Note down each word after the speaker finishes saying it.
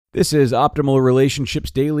This is Optimal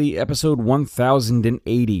Relationships Daily, episode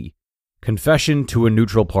 1080, Confession to a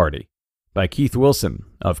Neutral Party, by Keith Wilson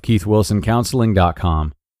of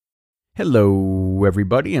KeithWilsonCounseling.com. Hello,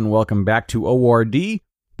 everybody, and welcome back to ORD, the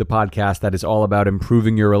podcast that is all about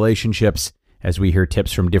improving your relationships as we hear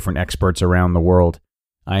tips from different experts around the world.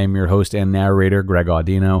 I am your host and narrator, Greg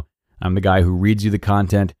Audino. I'm the guy who reads you the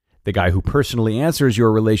content, the guy who personally answers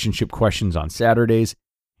your relationship questions on Saturdays,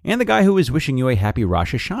 and the guy who is wishing you a happy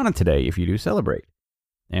Rosh Hashanah today if you do celebrate.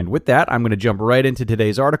 And with that, I'm going to jump right into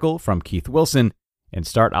today's article from Keith Wilson and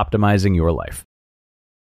start optimizing your life.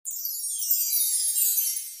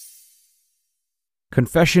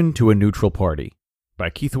 Confession to a Neutral Party, by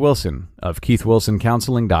Keith Wilson of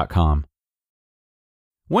KeithWilsonCounseling.com.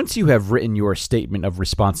 Once you have written your statement of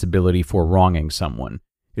responsibility for wronging someone,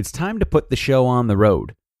 it's time to put the show on the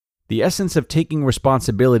road. The essence of taking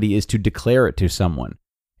responsibility is to declare it to someone.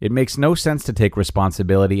 It makes no sense to take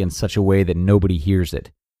responsibility in such a way that nobody hears it.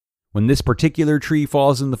 When this particular tree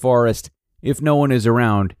falls in the forest, if no one is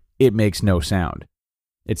around, it makes no sound.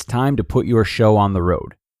 It's time to put your show on the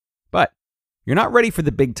road. But you're not ready for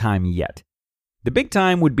the big time yet. The big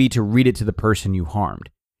time would be to read it to the person you harmed.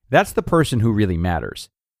 That's the person who really matters.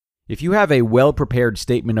 If you have a well-prepared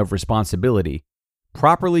statement of responsibility,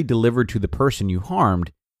 properly delivered to the person you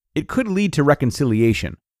harmed, it could lead to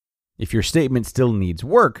reconciliation. If your statement still needs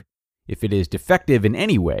work, if it is defective in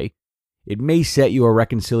any way, it may set your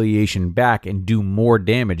reconciliation back and do more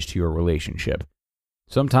damage to your relationship.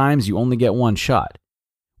 Sometimes you only get one shot.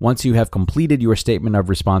 Once you have completed your statement of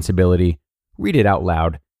responsibility, read it out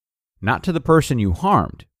loud, not to the person you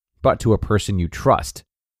harmed, but to a person you trust.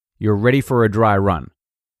 You're ready for a dry run.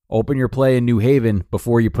 Open your play in New Haven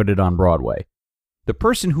before you put it on Broadway. The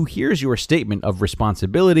person who hears your statement of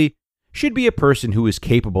responsibility should be a person who is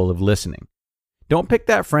capable of listening. Don't pick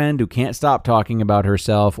that friend who can't stop talking about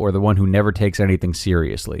herself or the one who never takes anything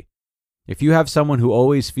seriously. If you have someone who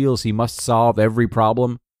always feels he must solve every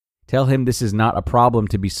problem, tell him this is not a problem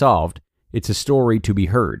to be solved, it's a story to be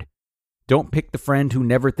heard. Don't pick the friend who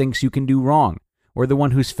never thinks you can do wrong or the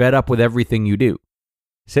one who's fed up with everything you do.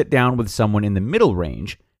 Sit down with someone in the middle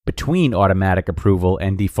range between automatic approval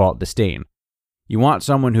and default disdain. You want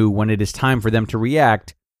someone who, when it is time for them to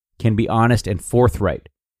react, can be honest and forthright,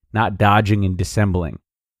 not dodging and dissembling,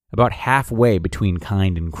 about halfway between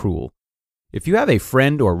kind and cruel. If you have a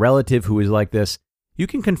friend or relative who is like this, you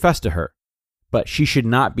can confess to her, but she should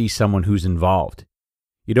not be someone who's involved.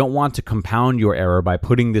 You don't want to compound your error by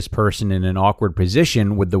putting this person in an awkward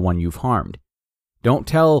position with the one you've harmed. Don't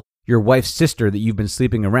tell your wife's sister that you've been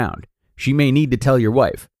sleeping around. She may need to tell your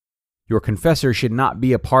wife. Your confessor should not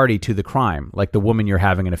be a party to the crime, like the woman you're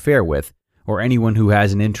having an affair with, or anyone who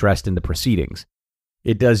has an interest in the proceedings.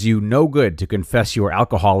 It does you no good to confess your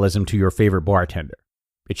alcoholism to your favorite bartender.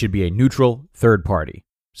 It should be a neutral third party,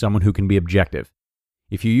 someone who can be objective.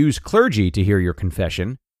 If you use clergy to hear your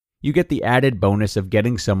confession, you get the added bonus of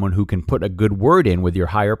getting someone who can put a good word in with your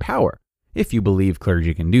higher power, if you believe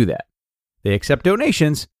clergy can do that. They accept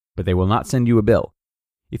donations, but they will not send you a bill.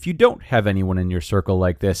 If you don't have anyone in your circle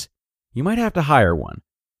like this, you might have to hire one.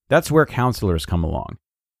 That's where counselors come along.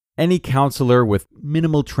 Any counselor with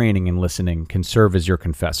minimal training in listening can serve as your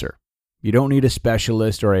confessor. You don't need a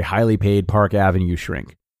specialist or a highly paid Park Avenue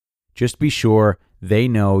shrink. Just be sure they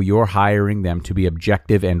know you're hiring them to be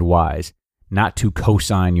objective and wise, not to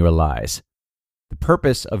co-sign your lies. The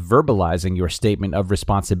purpose of verbalizing your statement of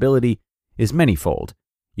responsibility is manifold.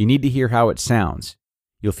 You need to hear how it sounds.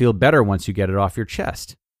 You'll feel better once you get it off your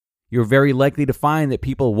chest. You're very likely to find that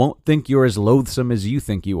people won't think you're as loathsome as you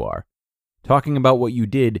think you are. Talking about what you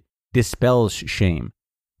did dispels shame.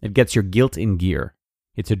 It gets your guilt in gear.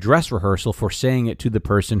 It's a dress rehearsal for saying it to the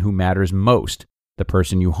person who matters most, the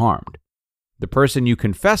person you harmed. The person you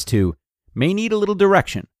confess to may need a little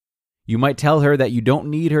direction. You might tell her that you don't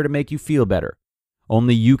need her to make you feel better.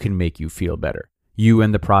 Only you can make you feel better. You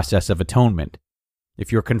and the process of atonement.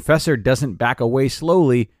 If your confessor doesn't back away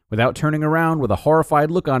slowly without turning around with a horrified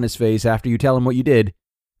look on his face after you tell him what you did,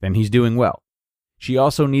 then he's doing well. She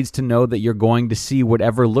also needs to know that you're going to see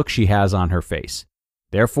whatever look she has on her face.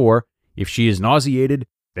 Therefore, if she is nauseated,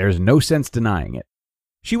 there's no sense denying it.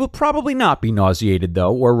 She will probably not be nauseated,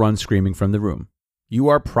 though, or run screaming from the room. You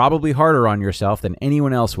are probably harder on yourself than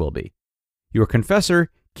anyone else will be. Your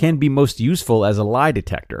confessor can be most useful as a lie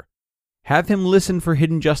detector. Have him listen for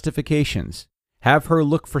hidden justifications. Have her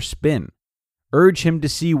look for spin. Urge him to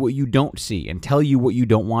see what you don't see and tell you what you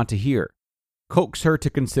don't want to hear. Coax her to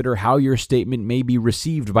consider how your statement may be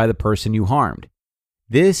received by the person you harmed.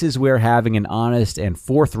 This is where having an honest and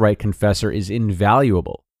forthright confessor is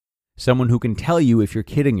invaluable. Someone who can tell you if you're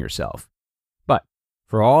kidding yourself. But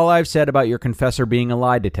For all I've said about your confessor being a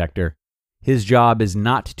lie detector, his job is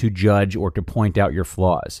not to judge or to point out your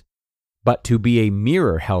flaws, but to be a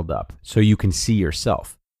mirror held up so you can see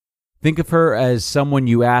yourself. Think of her as someone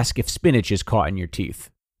you ask if spinach is caught in your teeth.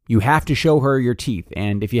 You have to show her your teeth,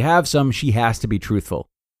 and if you have some, she has to be truthful.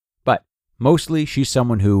 But mostly, she's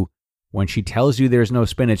someone who, when she tells you there's no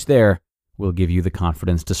spinach there, will give you the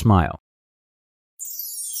confidence to smile.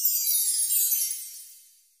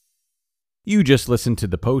 You just listened to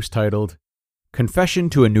the post titled, Confession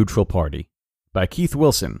to a Neutral Party by Keith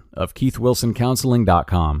Wilson of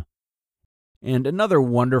KeithWilsonCounseling.com. And another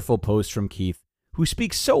wonderful post from Keith, who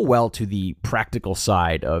speaks so well to the practical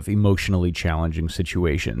side of emotionally challenging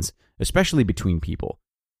situations, especially between people.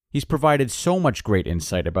 He's provided so much great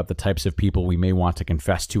insight about the types of people we may want to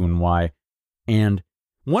confess to and why. And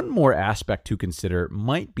one more aspect to consider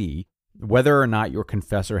might be whether or not your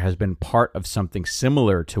confessor has been part of something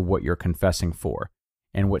similar to what you're confessing for,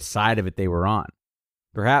 and what side of it they were on.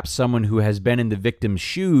 Perhaps someone who has been in the victim's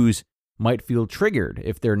shoes might feel triggered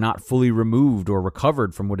if they're not fully removed or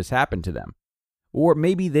recovered from what has happened to them. Or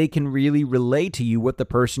maybe they can really relay to you what the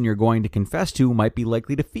person you're going to confess to might be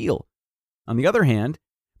likely to feel. On the other hand,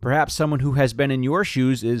 perhaps someone who has been in your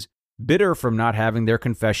shoes is bitter from not having their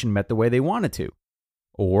confession met the way they wanted to.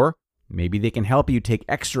 Or maybe they can help you take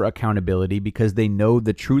extra accountability because they know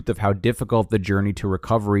the truth of how difficult the journey to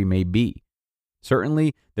recovery may be.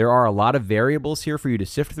 Certainly, there are a lot of variables here for you to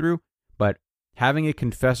sift through, but having a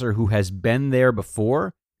confessor who has been there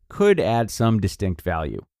before could add some distinct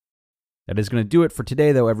value. That is going to do it for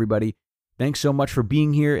today, though, everybody. Thanks so much for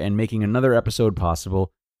being here and making another episode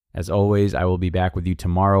possible. As always, I will be back with you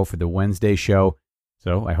tomorrow for the Wednesday show,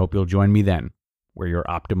 so I hope you'll join me then, where your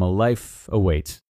optimal life awaits.